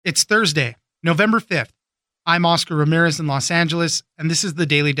It's Thursday, November 5th. I'm Oscar Ramirez in Los Angeles, and this is the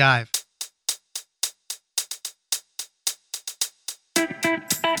Daily Dive.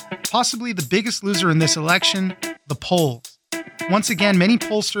 Possibly the biggest loser in this election, the polls. Once again, many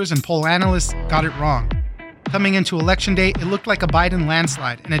pollsters and poll analysts got it wrong. Coming into Election Day, it looked like a Biden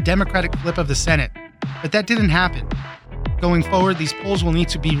landslide and a Democratic flip of the Senate. But that didn't happen. Going forward, these polls will need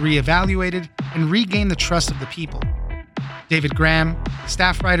to be reevaluated and regain the trust of the people. David Graham,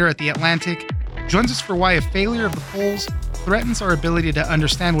 staff writer at The Atlantic, joins us for why a failure of the polls threatens our ability to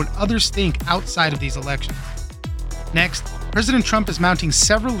understand what others think outside of these elections. Next, President Trump is mounting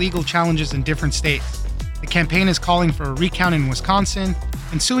several legal challenges in different states. The campaign is calling for a recount in Wisconsin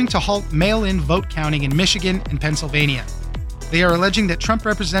and suing to halt mail-in vote counting in Michigan and Pennsylvania. They are alleging that Trump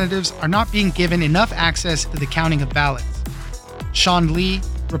representatives are not being given enough access to the counting of ballots. Sean Lee,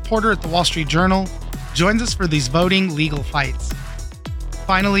 reporter at The Wall Street Journal, joins us for these voting legal fights.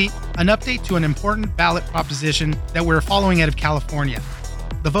 Finally, an update to an important ballot proposition that we're following out of California.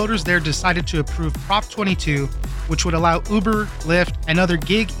 The voters there decided to approve Prop 22, which would allow Uber, Lyft, and other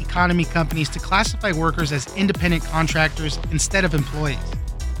gig economy companies to classify workers as independent contractors instead of employees.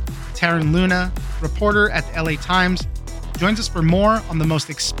 Taryn Luna, reporter at the LA Times, joins us for more on the most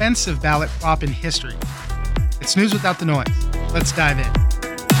expensive ballot prop in history. It's news without the noise. Let's dive in.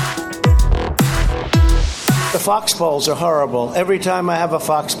 The Fox polls are horrible. Every time I have a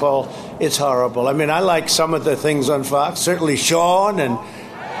Fox poll, it's horrible. I mean, I like some of the things on Fox, certainly Sean and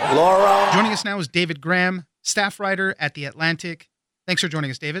Laura. Joining us now is David Graham, staff writer at The Atlantic. Thanks for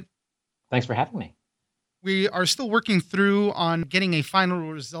joining us, David. Thanks for having me. We are still working through on getting a final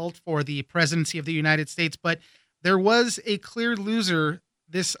result for the presidency of the United States, but there was a clear loser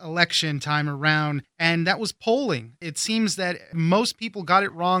this election time around, and that was polling. It seems that most people got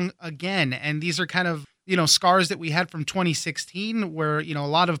it wrong again, and these are kind of scars that we had from 2016 where, a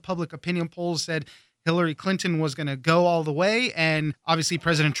lot of public opinion polls said Hillary Clinton was going to go all the way. And obviously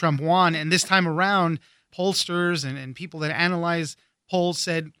President Trump won. And this time around, pollsters and people that analyze polls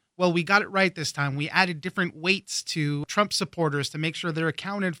said, well, we got it right this time. We added different weights to Trump supporters to make sure they're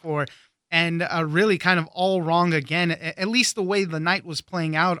accounted for. And really kind of all wrong again, at least the way the night was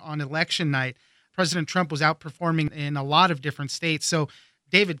playing out on election night. President Trump was outperforming in a lot of different states. So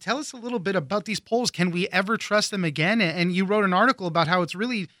David, tell us a little bit about these polls. Can we ever trust them again? And you wrote an article about how it's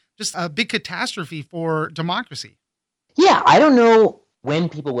really just a big catastrophe for democracy. Yeah, I don't know when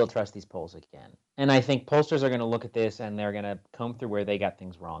people will trust these polls again. And I think pollsters are going to look at this and they're going to comb through where they got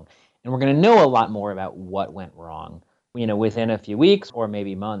things wrong. And we're going to know a lot more about what went wrong, within a few weeks or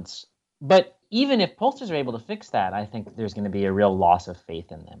maybe months. But even if pollsters are able to fix that, I think there's going to be a real loss of faith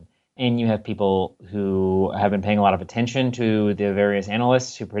in them. And you have people who have been paying a lot of attention to the various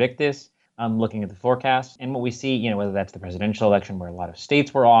analysts who predict this, looking at the forecast. And what we see, whether that's the presidential election where a lot of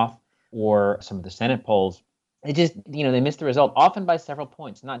states were off or some of the Senate polls, it just, they missed the result often by several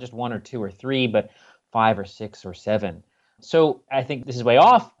points, not just one or two or three, but 5 or 6 or 7. So I think this is way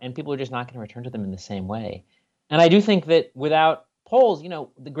off and people are just not going to return to them in the same way. And I do think that without polls,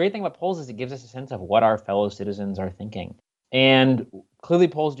 the great thing about polls is it gives us a sense of what our fellow citizens are thinking. And clearly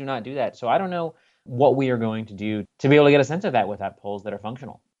polls do not do that. So I don't know what we are going to do to be able to get a sense of that without polls that are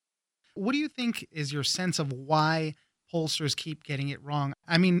functional. What do you think is your sense of why pollsters keep getting it wrong?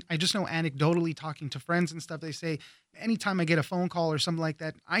 I mean, I just know anecdotally talking to friends and stuff, they say, anytime I get a phone call or something like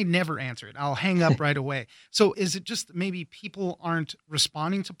that, I never answer it. I'll hang up right away. So is it just maybe people aren't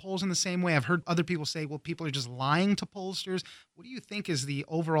responding to polls in the same way? I've heard other people say, well, people are just lying to pollsters. What do you think is the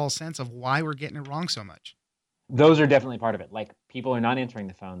overall sense of why we're getting it wrong so much? Those are definitely part of it. Like, people are not answering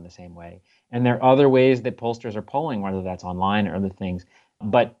the phone the same way. And there are other ways that pollsters are polling, whether that's online or other things,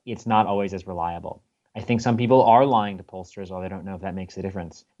 but it's not always as reliable. I think some people are lying to pollsters, although I don't know if that makes a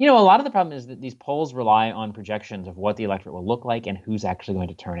difference. A lot of the problem is that these polls rely on projections of what the electorate will look like and who's actually going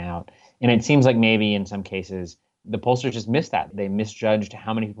to turn out. And it seems like maybe in some cases, the pollsters just missed that. They misjudged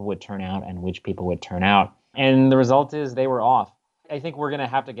how many people would turn out and which people would turn out. And the result is they were off. I think we're going to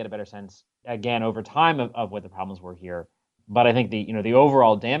have to get a better sense, again, over time of what the problems were here. But I think the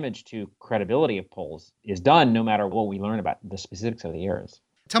overall damage to credibility of polls is done no matter what we learn about the specifics of the errors.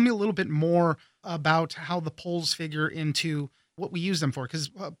 Tell me a little bit more about how the polls figure into what we use them for,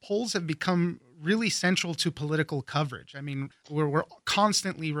 because polls have become really central to political coverage. I mean, we're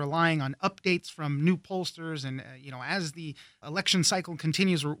constantly relying on updates from new pollsters. And, as the election cycle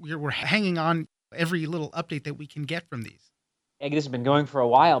continues, we're hanging on every little update that we can get from these. This has been going for a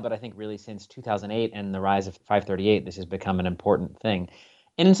while, but I think really since 2008 and the rise of 538, this has become an important thing.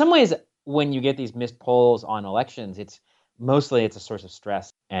 And in some ways, when you get these missed polls on elections, it's Mostly it's a source of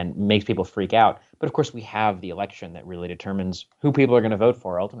stress and makes people freak out. But of course, we have the election that really determines who people are going to vote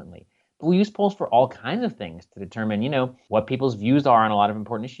for ultimately. But we use polls for all kinds of things to determine, what people's views are on a lot of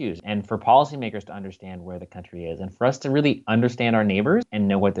important issues, and for policymakers to understand where the country is, and for us to really understand our neighbors and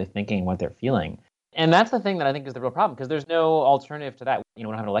know what they're thinking, what they're feeling. And that's the thing that I think is the real problem, because there's no alternative to that. We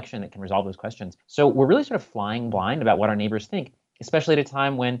don't have an election that can resolve those questions. So we're really sort of flying blind about what our neighbors think, especially at a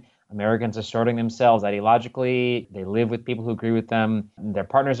time when Americans are sorting themselves ideologically. They live with people who agree with them. Their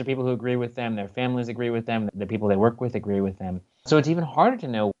partners are people who agree with them. Their families agree with them. The people they work with agree with them. So it's even harder to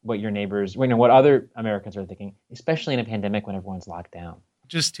know what your neighbors, what other Americans are thinking, especially in a pandemic when everyone's locked down.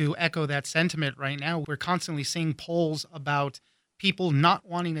 Just to echo that sentiment right now, we're constantly seeing polls about people not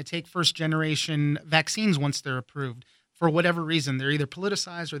wanting to take first-generation vaccines once they're approved. For whatever reason, they're either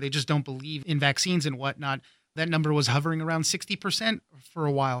politicized or they just don't believe in vaccines and whatnot. That number was hovering around 60% for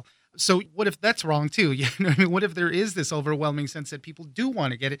a while. So what if that's wrong too? What if there is this overwhelming sense that people do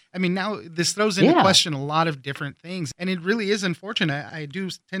want to get it? Now this throws into question a lot of different things. And it really is unfortunate. I do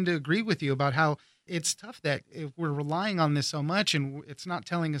tend to agree with you about how it's tough that if we're relying on this so much and it's not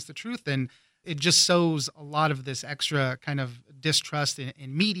telling us the truth, then it just sows a lot of this extra kind of distrust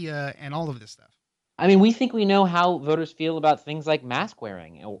in media and all of this stuff. We think we know how voters feel about things like mask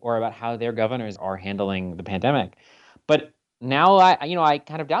wearing or about how their governors are handling the pandemic. But now I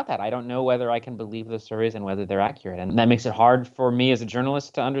kind of doubt that. I don't know whether I can believe those surveys and whether they're accurate. And that makes it hard for me as a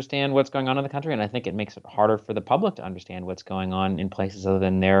journalist to understand what's going on in the country. And I think it makes it harder for the public to understand what's going on in places other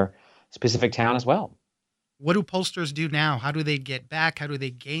than their specific town as well. What do pollsters do now? How do they get back? How do they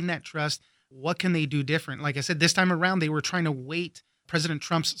gain that trust? What can they do different? Like I said, this time around, they were trying to weight President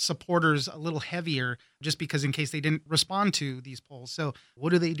Trump's supporters a little heavier just because in case they didn't respond to these polls. So what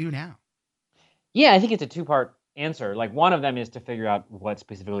do they do now? Yeah, I think it's a two-part answer. Like one of them is to figure out what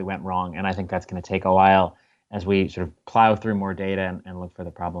specifically went wrong. And I think that's going to take a while as we sort of plow through more data and look for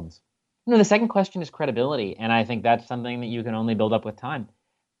the problems. The second question is credibility. And I think that's something that you can only build up with time.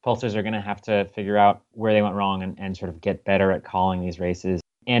 Pollsters are going to have to figure out where they went wrong and sort of get better at calling these races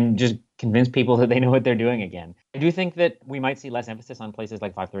and just convince people that they know what they're doing again. I do think that we might see less emphasis on places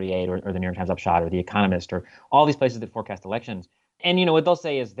like 538 or the New York Times Upshot or The Economist or all these places that forecast elections. And, what they'll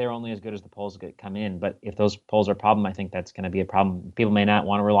say is they're only as good as the polls that come in. But if those polls are a problem, I think that's going to be a problem. People may not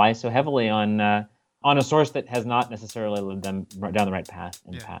want to rely so heavily on a source that has not necessarily led them down the right path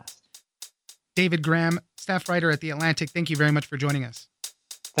in the past. David Graham, staff writer at The Atlantic, thank you very much for joining us.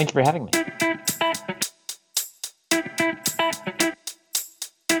 Thank you for having me.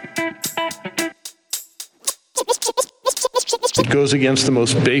 It goes against the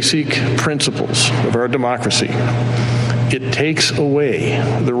most basic principles of our democracy. It takes away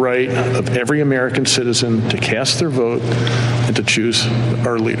the right of every American citizen to cast their vote and to choose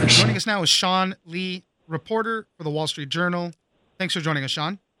our leaders. Joining us now is Sean Lee, reporter for the Wall Street Journal. Thanks for joining us,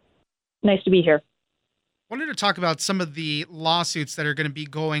 Sean. Nice to be here. I wanted to talk about some of the lawsuits that are going to be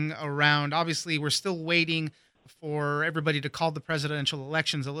going around. Obviously, we're still waiting for everybody to call the presidential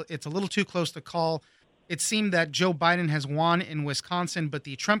elections. It's a little too close to call. It seemed that Joe Biden has won in Wisconsin, but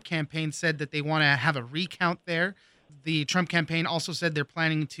the Trump campaign said that they want to have a recount there. The Trump campaign also said they're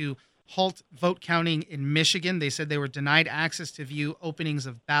planning to halt vote counting in Michigan. They said they were denied access to view openings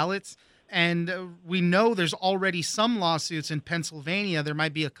of ballots. And we know there's already some lawsuits in Pennsylvania. There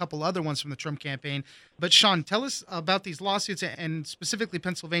might be a couple other ones from the Trump campaign. But Sean, tell us about these lawsuits and specifically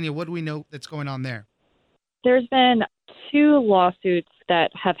Pennsylvania. What do we know that's going on there? There's been two lawsuits that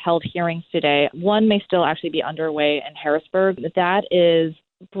have held hearings today. One may still actually be underway in Harrisburg. That is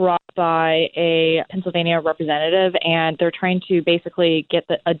brought by a Pennsylvania representative, and they're trying to basically get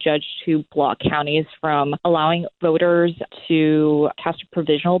a judge to block counties from allowing voters to cast a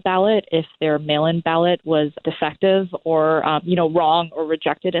provisional ballot if their mail-in ballot was defective or, wrong or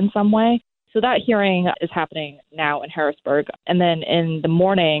rejected in some way. So that hearing is happening now in Harrisburg. And then in the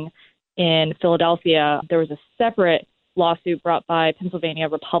morning in Philadelphia, there was a separate lawsuit brought by Pennsylvania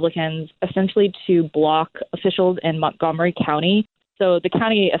Republicans essentially to block officials in Montgomery County. So the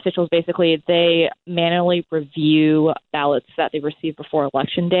county officials, basically, they manually review ballots that they receive before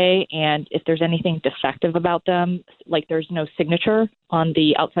Election Day. And if there's anything defective about them, like there's no signature on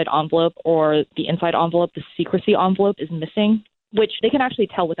the outside envelope or the inside envelope, the secrecy envelope is missing, which they can actually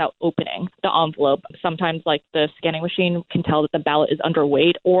tell without opening the envelope. Sometimes, like, the scanning machine can tell that the ballot is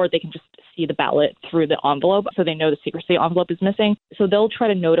underweight, or they can just see the ballot through the envelope, so they know the secrecy envelope is missing. So they'll try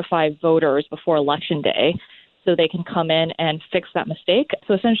to notify voters before Election Day so they can come in and fix that mistake.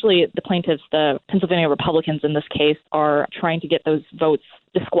 So essentially, the plaintiffs, the Pennsylvania Republicans in this case, are trying to get those votes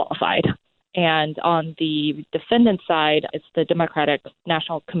disqualified. And on the defendant side, it's the Democratic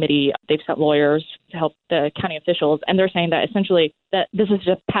National Committee. They've sent lawyers to help the county officials, and they're saying that essentially that this is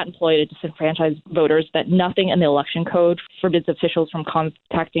just a patent ploy to disenfranchise voters, that nothing in the election code forbids officials from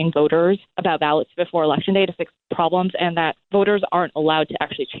contacting voters about ballots before Election Day to fix problems, and that voters aren't allowed to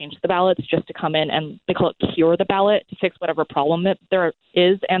actually change the ballots, just to come in and they call it cure the ballot to fix whatever problem that there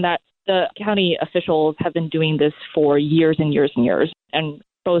is, and that the county officials have been doing this for years and years and years. And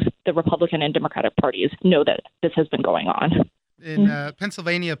both the Republican and Democratic parties know that this has been going on. In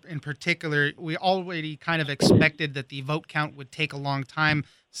Pennsylvania in particular, we already kind of expected that the vote count would take a long time.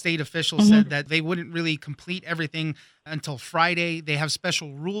 State officials said that they wouldn't really complete everything until Friday. They have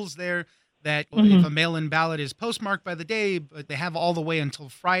special rules there that if a mail-in ballot is postmarked by the day, but they have all the way until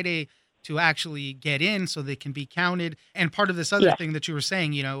Friday to actually get in so they can be counted. And part of this other thing that you were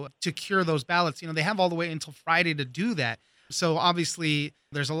saying, to cure those ballots, they have all the way until Friday to do that. So obviously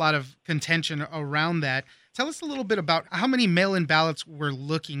there's a lot of contention around that. Tell us a little bit about how many mail-in ballots we're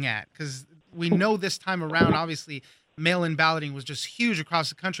looking at, because we know this time around, obviously, mail-in balloting was just huge across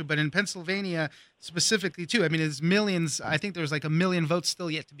the country, but in Pennsylvania specifically too. I mean, it's millions. I think there's like 1 million votes still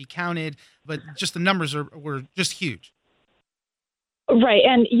yet to be counted, but just the numbers were just huge. Right.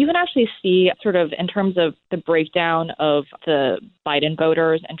 And you can actually see sort of in terms of the breakdown of the Biden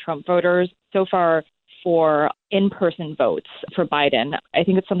voters and Trump voters so far for in-person votes for Biden. I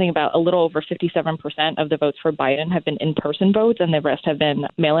think it's something about a little over 57% of the votes for Biden have been in-person votes, and the rest have been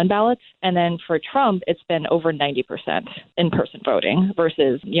mail-in ballots. And then for Trump, it's been over 90% in-person voting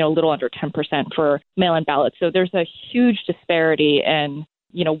versus, a little under 10% for mail-in ballots. So there's a huge disparity in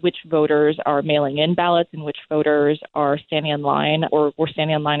which voters are mailing in ballots and which voters are standing in line or were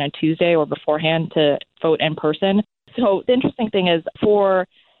standing in line on Tuesday or beforehand to vote in person. So the interesting thing is for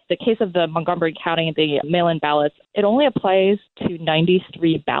the case of the Montgomery County, the mail-in ballots, it only applies to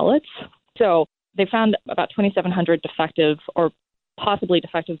 93 ballots. So they found about 2,700 defective or possibly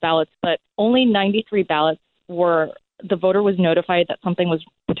defective ballots, but only 93 ballots were the voter was notified that something was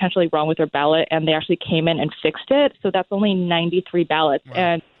potentially wrong with their ballot, and they actually came in and fixed it. So that's only 93 ballots. Wow.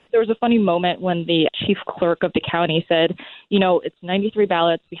 And there was a funny moment when the chief clerk of the county said, it's 93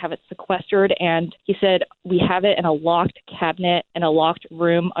 ballots. We have it sequestered. And he said, we have it in a locked cabinet in a locked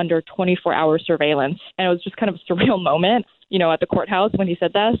room under 24-hour surveillance. And it was just kind of a surreal moment, at the courthouse when he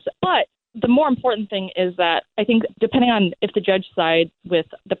said this. But the more important thing is that I think depending on if the judge sides with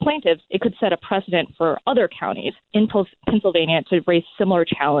the plaintiffs, it could set a precedent for other counties in Pennsylvania to raise similar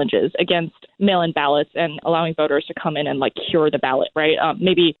challenges against mail-in ballots and allowing voters to come in and cure the ballot, right?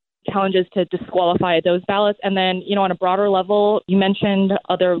 Maybe challenges to disqualify those ballots. And then, on a broader level, you mentioned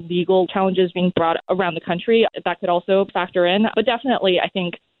other legal challenges being brought around the country. That could also factor in. But definitely, I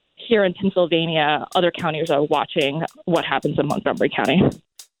think here in Pennsylvania, other counties are watching what happens in Montgomery County.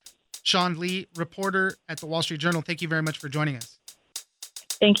 Sean Lee, reporter at the Wall Street Journal, thank you very much for joining us.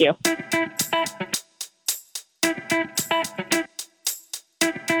 Thank you.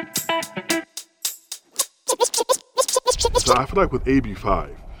 So I feel like with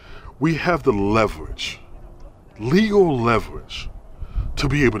AB5, we have the leverage, legal leverage, to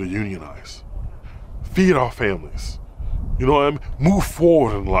be able to unionize, feed our families, move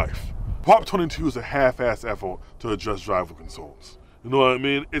forward in life. Prop 22 is a half-ass effort to address driver concerns. You know what I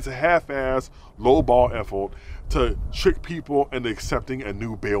mean? It's a half-ass, low-ball effort to trick people into accepting a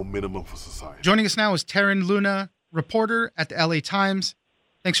new bail minimum for society. Joining us now is Taryn Luna, reporter at the LA Times.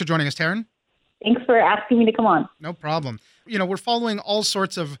 Thanks for joining us, Taryn. Thanks for asking me to come on. No problem. We're following all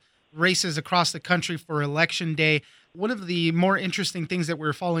sorts of races across the country for Election Day. One of the more interesting things that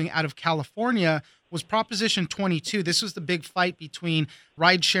we're following out of California was Proposition 22. This was the big fight between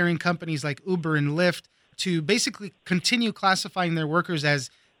ride-sharing companies like Uber and Lyft to basically continue classifying their workers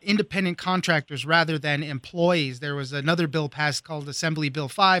as independent contractors rather than employees. There was another bill passed called Assembly Bill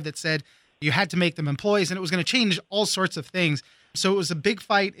 5 that said you had to make them employees, and it was going to change all sorts of things. So it was a big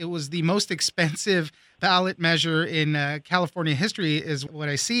fight. It was the most expensive ballot measure in California history is what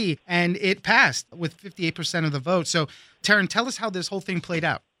I see, and it passed with 58% of the vote. So, Taryn, tell us how this whole thing played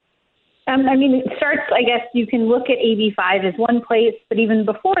out. It starts, I guess you can look at AB5 as one place, but even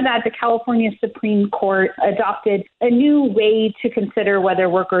before that, the California Supreme Court adopted a new way to consider whether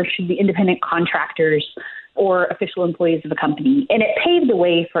workers should be independent contractors or official employees of a company. And it paved the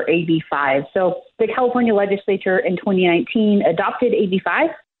way for AB5. So the California legislature in 2019 adopted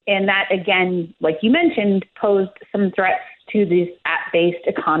AB5. And that, again, like you mentioned, posed some threats to this app-based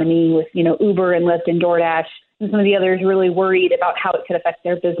economy with, Uber and Lyft and DoorDash and some of the others really worried about how it could affect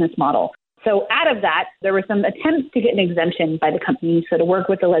their business model. So out of that, there were some attempts to get an exemption by the company, so to work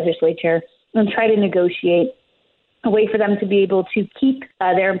with the legislature and try to negotiate a way for them to be able to keep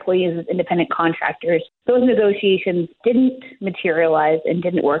their employees as independent contractors. Those negotiations didn't materialize and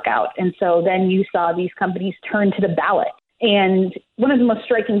didn't work out. And so then you saw these companies turn to the ballot. And one of the most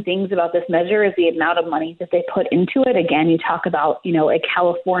striking things about this measure is the amount of money that they put into it. Again, you talk about, a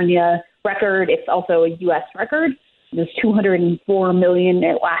California record. It's also a U.S. record. It was $204 million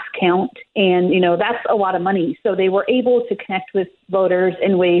at last count. And, that's a lot of money. So they were able to connect with voters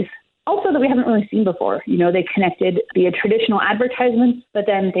in ways also that we haven't really seen before. They connected via traditional advertisements, but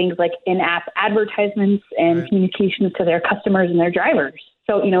then things like in-app advertisements and communications to their customers and their drivers.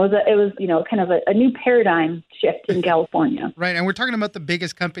 So, it was kind of a new paradigm shift in California. Right. And we're talking about the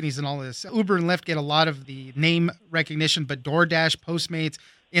biggest companies in all this. Uber and Lyft get a lot of the name recognition, but DoorDash, Postmates,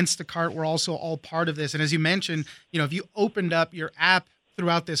 Instacart were also all part of this. And as you mentioned, if you opened up your app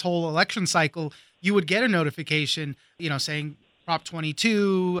throughout this whole election cycle, you would get a notification, saying Prop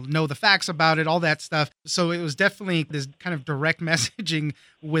 22, know the facts about it, all that stuff. So it was definitely this kind of direct messaging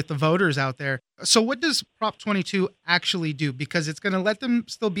with the voters out there. So what does Prop 22 actually do? Because it's going to let them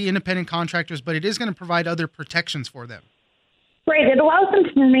still be independent contractors, but it is going to provide other protections for them. Right. It allows them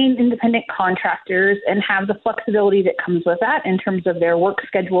to remain independent contractors and have the flexibility that comes with that in terms of their work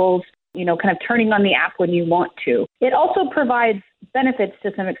schedules, kind of turning on the app when you want to. It also provides benefits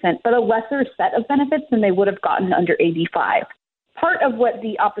to some extent, but a lesser set of benefits than they would have gotten under AB 5. Part of what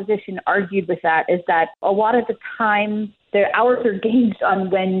the opposition argued with that is that a lot of the time the hours are gauged on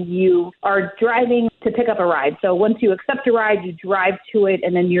when you are driving to pick up a ride. So once you accept a ride, you drive to it,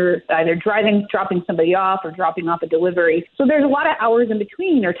 and then you're either driving, dropping somebody off, or dropping off a delivery. So there's a lot of hours in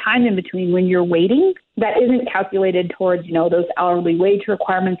between or time in between when you're waiting that isn't calculated towards, those hourly wage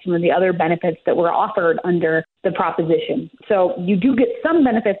requirements and the other benefits that were offered under the proposition. So you do get some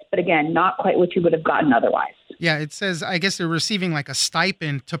benefits, but again, not quite what you would have gotten otherwise. Yeah, it says, I guess they're receiving like a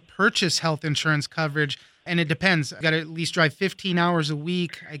stipend to purchase health insurance coverage. And it depends. You got to at least drive 15 hours a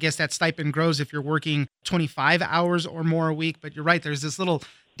week. I guess that stipend grows if you're working 25 hours or more a week. But you're right. There's this little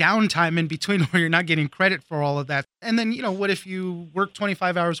downtime in between where you're not getting credit for all of that. And then, what if you work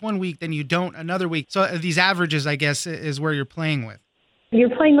 25 hours one week, then you don't another week? So these averages, I guess, is where you're playing with.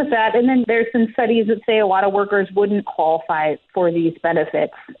 You're playing with that. And then there's some studies that say a lot of workers wouldn't qualify for these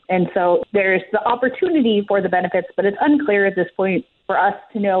benefits. And so there's the opportunity for the benefits, but it's unclear at this point for us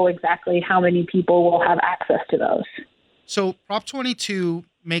to know exactly how many people will have access to those. So Prop 22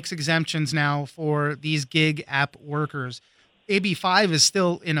 makes exemptions now for these gig app workers. AB 5 is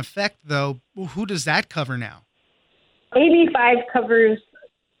still in effect, though. Who does that cover now? AB 5 covers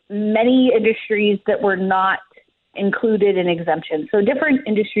many industries that were not included in exemption. So different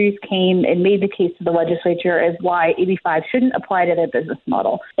industries came and made the case to the legislature as why AB 5 shouldn't apply to their business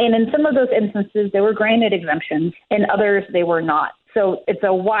model. And in some of those instances, they were granted exemptions, and others they were not. So it's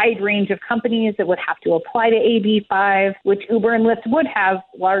a wide range of companies that would have to apply to AB 5, which Uber and Lyft would have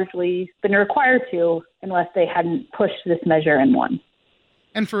largely been required to unless they hadn't pushed this measure and won.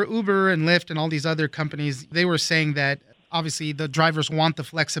 And for Uber and Lyft and all these other companies, they were saying that obviously the drivers want the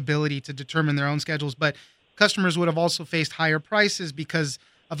flexibility to determine their own schedules, but customers would have also faced higher prices because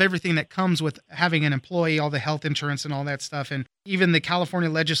of everything that comes with having an employee, all the health insurance and all that stuff. And even the California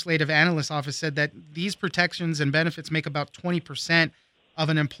Legislative Analyst Office said that these protections and benefits make about 20% of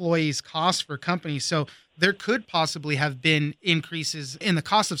an employee's cost for companies. So there could possibly have been increases in the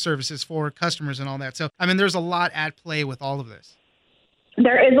cost of services for customers and all that. So, there's a lot at play with all of this.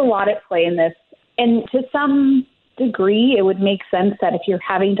 There is a lot at play in this. And to some degree, it would make sense that if you're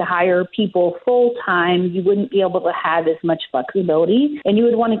having to hire people full time, you wouldn't be able to have as much flexibility, and you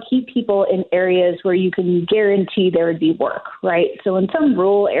would want to keep people in areas where you can guarantee there would be work, right? So in some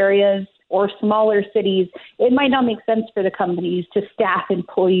rural areas or smaller cities, it might not make sense for the companies to staff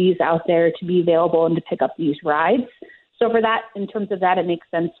employees out there to be available and to pick up these rides. So for that, in terms of that, it makes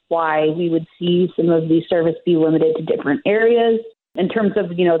sense why we would see some of these services be limited to different areas. In terms of,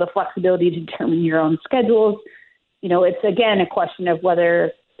 the flexibility to determine your own schedules, it's, again, a question of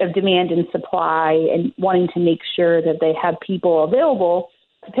demand and supply and wanting to make sure that they have people available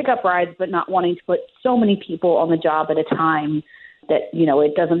to pick up rides, but not wanting to put so many people on the job at a time that,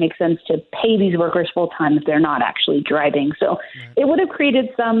 it doesn't make sense to pay these workers full time if they're not actually driving. So It would have created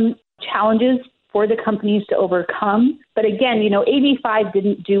some challenges for the companies to overcome. But again, AB 5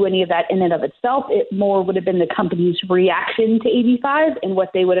 didn't do any of that in and of itself. It more would have been the company's reaction to AB 5 and what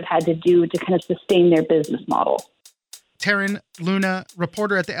they would have had to do to kind of sustain their business model. Taryn Luna,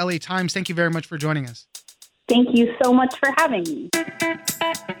 reporter at the LA Times, thank you very much for joining us. Thank you so much for having me.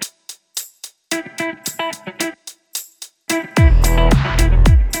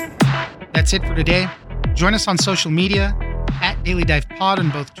 That's it for today. Join us on social media at Daily Dive Pod on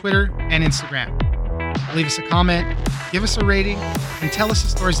both Twitter and Instagram. Leave us a comment, give us a rating, and tell us the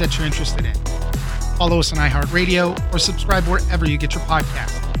stories that you're interested in. Follow us on iHeartRadio or subscribe wherever you get your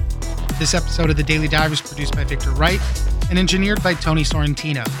podcast. This episode of The Daily Dive was produced by Victor Wright and engineered by Tony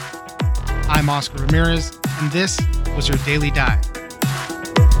Sorrentino. I'm Oscar Ramirez, and this was your Daily Dive.